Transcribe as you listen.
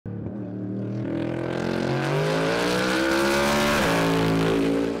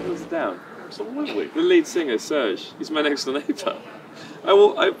Absolutely. The lead singer, Serge, he's my next door neighbour.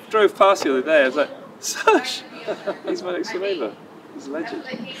 I drove past the other day, I was like, Serge! He's my next door neighbour. He's a legend.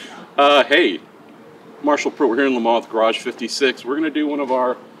 Hey, Marshall Pruitt, we're here in Le Mans, Garage 56. We're going to do one of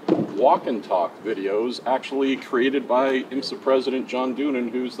our walk and talk videos, actually created by IMSA President John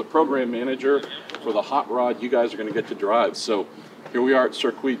Doonan, who's the program manager for the hot rod you guys are going to get to drive. So here we are at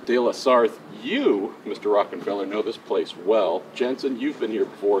Circuit de la Sarthe. You, Mr. Rockenfeller, know this place well. Jenson, you've been here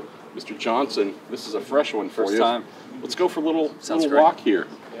before. Mr. Johnson, this is a fresh one for you. First time. Let's go for a little Great. walk here.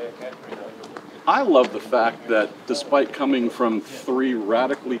 I love the fact that despite coming from 3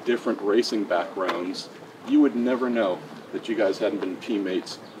 radically different racing backgrounds, you would never know that you guys hadn't been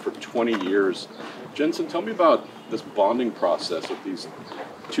teammates for 20 years. Jenson, tell me about this bonding process with these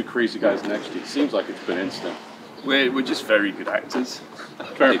 2 crazy guys next to you. It seems like it's been instant. We're just very good actors.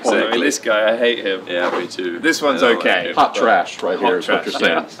 Fair point. I mean, this guy, I hate him. Yeah, me too. This one's okay. Hot trash right here is what you're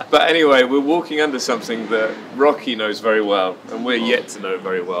saying. But anyway, we're walking under something that Rocky knows very well, and we're yet to know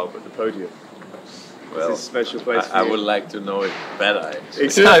very well, but the podium. Well, This is a special place for I you. would like to know it better.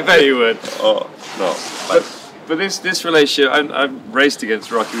 Exactly, I bet you would. Oh, no. But this relationship, I raced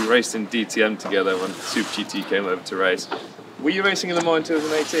against Rocky. We raced in DTM together when Super GT came over to race. Were you racing in Le Mans in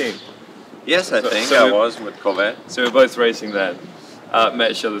 2018? Yes, I think so I was with Corvette. So we're both racing then.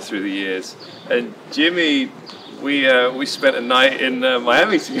 Met each other through the years. And Jimmy, we spent a night in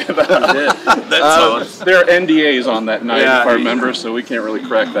Miami together. There are NDAs on that night, Yeah, if I remember, so we can't really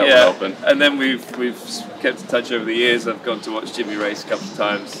crack that one open. And then we've kept in touch over the years. I've gone to watch Jimmy race a couple of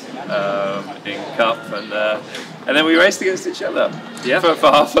times in Cup, and then we raced against each other for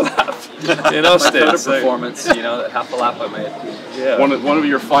half a lap in Austin. Better performance, you know, half a lap I made. Yeah. One of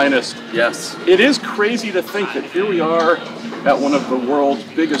your finest. Yes. It is crazy to think that here we are at one of the world's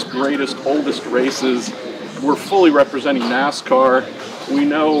biggest, greatest, oldest races. We're fully representing NASCAR. We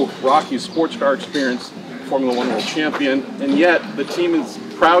know Rocky's sports car experience, Formula One world champion, and yet the team is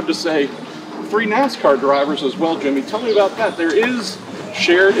proud to say 3 NASCAR drivers as well. Jimmy, tell me about that. There is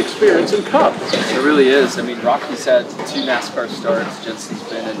shared experience in Cup. There really is. I mean, Rocky's had 2 NASCAR starts. Jenson's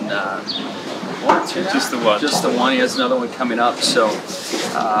been in 1 or 2 now? Just the one. Just the one. He has another one coming up. So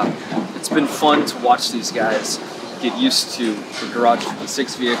it's been fun to watch these guys get used to the Garage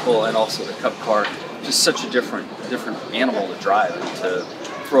 56 vehicle and also the Cup car. Just such a different animal to drive and to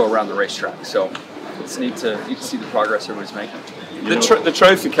throw around the racetrack. So it's neat to see the progress everybody's making. The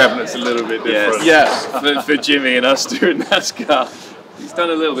trophy cabinet's a little bit different. Yes. for Jimmy and us doing NASCAR. He's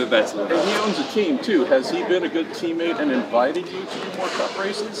done a little bit better than And us. he owns a team too. Has he been a good teammate and invited you to do more Cup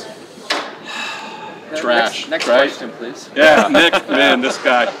races? Trash. Next right? question, please. Yeah, Nick, man, this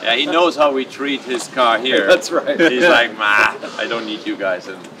guy. Yeah, he knows how we treat his car here. That's right. He's like, "Ma, I don't need you guys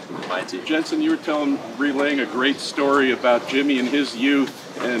in my team." Jenson, you were relaying a great story about Jimmy and his youth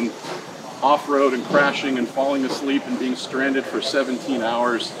and off-road and crashing and falling asleep and being stranded for 17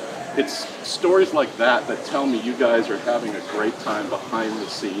 hours. It's stories like that that tell me you guys are having a great time behind the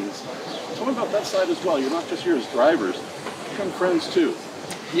scenes. Tell me about that side as well. You're not just here as drivers, you've become friends too.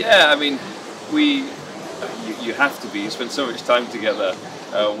 Yeah, I mean, you have to be. You spend so much time together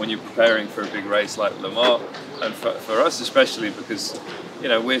when you're preparing for a big race like Le Mans, and for us especially because you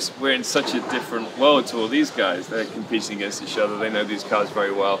know we're in such a different world to all these guys. They're competing against each other. They know these cars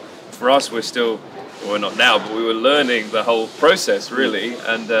very well. For us, we're not now, but we were learning the whole process really,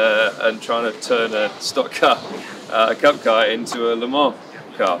 and trying to turn a stock car, a Cup car, into a Le Mans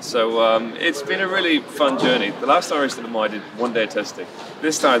car. So it's been a really fun journey. The last time I raced at Le Mans, I did 1 day of testing.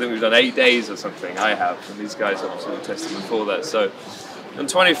 This time I think we've done 8 days or something. I have, and these guys obviously were testing before that. So on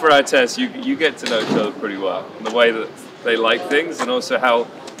 24-hour tests, you get to know each other pretty well, and the way that they like things, and also how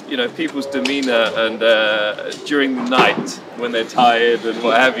people's demeanor and during the night when they're tired and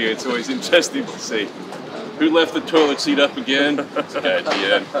what have you. It's always interesting to see. Who left the toilet seat up again? At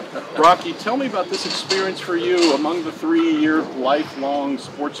the end. Rocky, tell me about this experience for you among the 3-year lifelong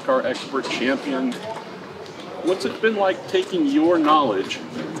sports car expert champion. What's it been like taking your knowledge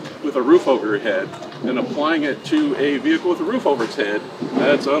with a roof over your head and applying it to a vehicle with a roof over its head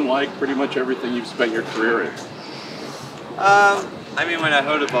that's unlike pretty much everything you've spent your career in? I mean, when I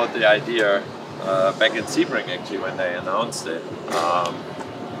heard about the idea back in Sebring, actually, when they announced it,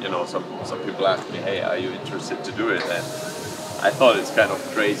 some people asked me, "Hey, are you interested to do it?" And I thought it's kind of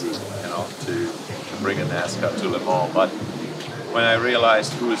crazy, to bring a NASCAR to Le Mans. But when I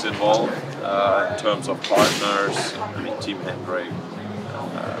realized who is involved in terms of partners, I mean, Team Hendrick,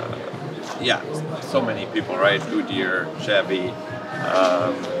 so many people, right? Goodyear, Chevy.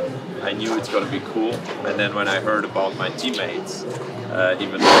 I knew it's going to be cool. And then when I heard about my teammates,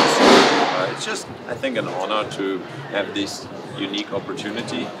 even more so. It's just, I think, an honor to have this unique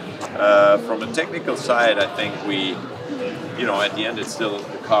opportunity. From a technical side, I think we, you know, at the end it's still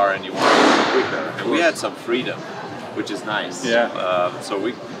the car and you want to go quicker. And we had some freedom, which is nice. Yeah. So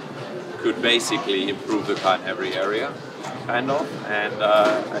we could basically improve the car in every area, kind of. And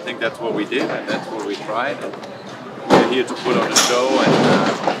I think that's what we did, and that's what we tried. And we're here to put on a show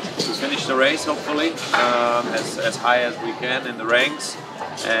and to finish the race, hopefully, as high as we can in the ranks.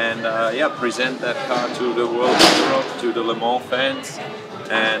 And yeah, present that car to the world of Europe, to the Le Mans fans,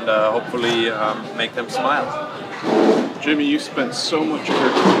 and hopefully make them smile. Jimmie, you spent so much of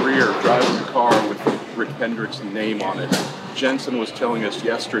your career driving a car with Rick Hendrick's name on it. Jenson was telling us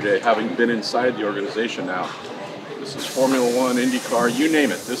yesterday, having been inside the organization now, this is Formula One, IndyCar, you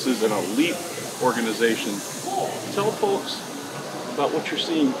name it. This is an elite organization. Tell folks about what you're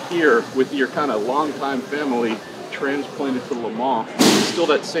seeing here with your kind of longtime family transplanted to Le Mans. Still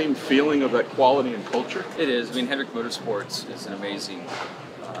that same feeling of that quality and culture? It is. I mean, Hendrick Motorsports is an amazing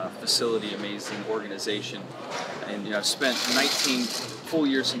facility, amazing organization. And, you know, I've spent 19 full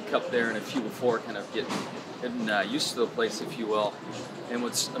years in Cup there and a few before, kind of getting used to the place, if you will. And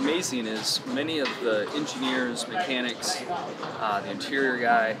what's amazing is many of the engineers, mechanics, the interior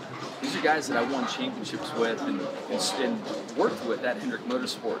guy, these are guys that I won championships with and worked with at Hendrick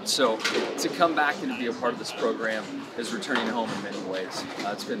Motorsports. So to come back and to be a part of this program is returning home in many ways.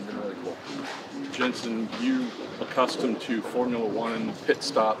 It's been really cool. Jenson, you accustomed to Formula One pit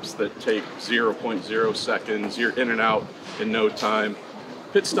stops that take 0.0 seconds. You're in and out in no time.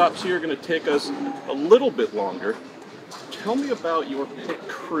 Pit stops here are going to take us a little bit longer. Tell me about your pit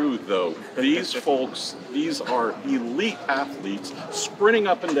crew, though. These folks, these are elite athletes sprinting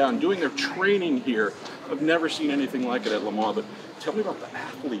up and down, doing their training here. I've never seen anything like it at Le Mans, but tell me about the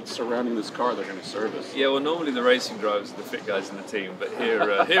athletes surrounding this car they're going to service. Yeah, well, normally the racing drivers are the fit guys in the team, but here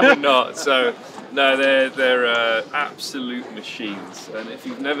we're not. So, no, they're absolute machines. And if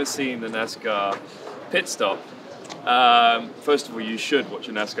you've never seen the NASCAR pit stop, first of all, you should watch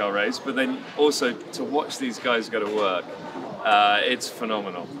a NASCAR race, but then also to watch these guys go to work, it's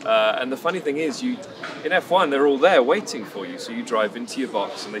phenomenal. And the funny thing is, in F1, they're all there waiting for you. So you drive into your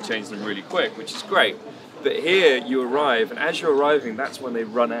box and they change them really quick, which is great. But here you arrive, and as you're arriving, that's when they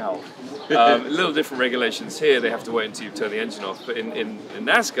run out. A little different regulations here. They have to wait until you turn the engine off. But in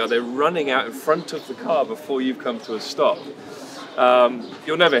NASCAR, they're running out in front of the car before you've come to a stop.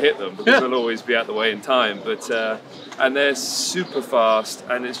 You'll never hit them because they'll always be out the way in time. But and they're super fast,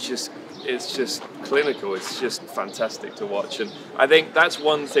 and it's just clinical. It's just fantastic to watch, and I think that's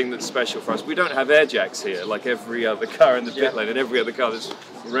one thing that's special for us. We don't have air jacks here like every other car in the pit lane and every other car that's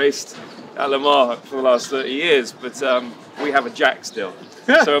raced at Le Mans for the last 30 years. But we have a jack still.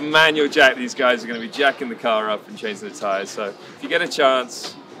 So a manual jack. These guys are going to be jacking the car up and changing the tires. So if you get a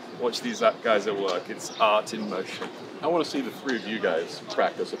chance, watch these guys at work. It's art in motion. I want to see the three of you guys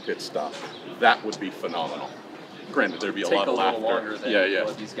practice a pit stop. That would be phenomenal. Granted, there'd be a lot of laughter. Longer than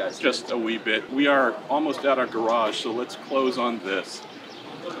what these guys just do. a wee bit. We are almost at our garage, so let's close on this.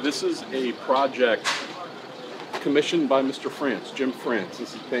 This is a project commissioned by Mr. France, Jim France.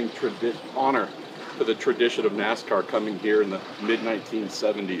 This is paying honor to the tradition of NASCAR coming here in the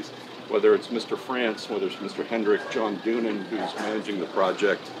mid-1970s. Whether it's Mr. France, whether it's Mr. Hendrick, John Doonan, who's managing the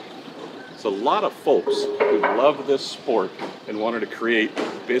project. It's a lot of folks who love this sport and wanted to create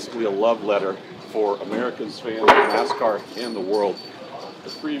basically a love letter for America's fans, NASCAR, and the world. The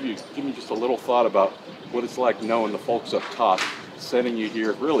three of you, give me just a little thought about what it's like knowing the folks up top sending you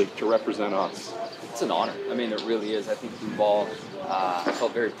here really to represent us. It's an honor. I mean, it really is. I think we've all I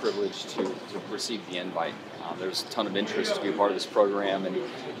felt very privileged to receive the invite. There's a ton of interest to be a part of this program, and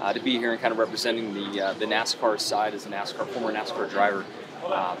to be here and kind of representing the NASCAR side as a former NASCAR driver.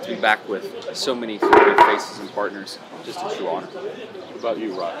 To be back with so many familiar faces and partners, just a true honor. What about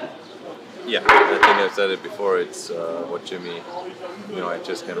you, Rocky? Yeah, I think I've said it before. It's what Jimmie, I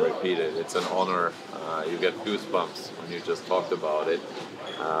just can repeat it. It's an honor. You get goosebumps when you just talked about it.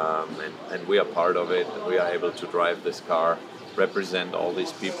 And we are part of it. We are able to drive this car, represent all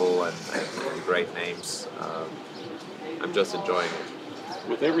these people and great names. I'm just enjoying it.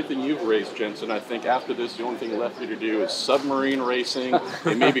 With everything you've raced, Jenson, I think after this, the only thing left for you to do is submarine racing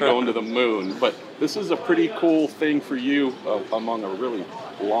and maybe going to the moon. But this is a pretty cool thing for you among a really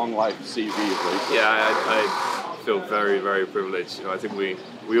long life CV of racing. Yeah, I feel very, very privileged. I think we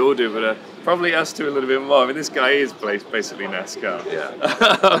all do, but probably us two a little bit more. I mean, this guy is basically NASCAR.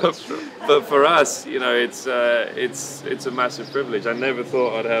 Yeah, that's true. But for us, it's a massive privilege. I never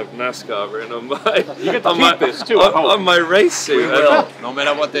thought I'd have NASCAR written on on my race suit. We will. No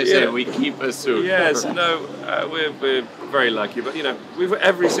matter what they say, we keep a suit. Yes, no, we're very lucky. But you know,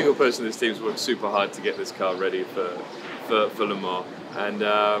 every single person in this team's worked super hard to get this car ready for Le Mans, and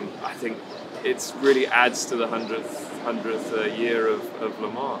I think it really adds to the 100th year of Le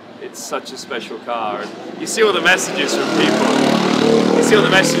Mans. It's such a special car, and you see all the messages from people. You see all the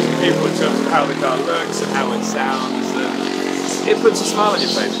messages from people in terms of how the car looks and how it sounds, and it puts a smile on your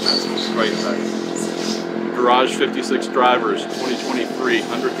face, and that's what's great about it. Garage 56 drivers, 2023,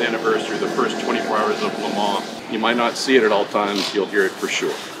 100th anniversary, the first 24 hours of Le Mans. You might not see it at all times, you'll hear it for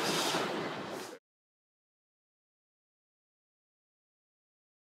sure.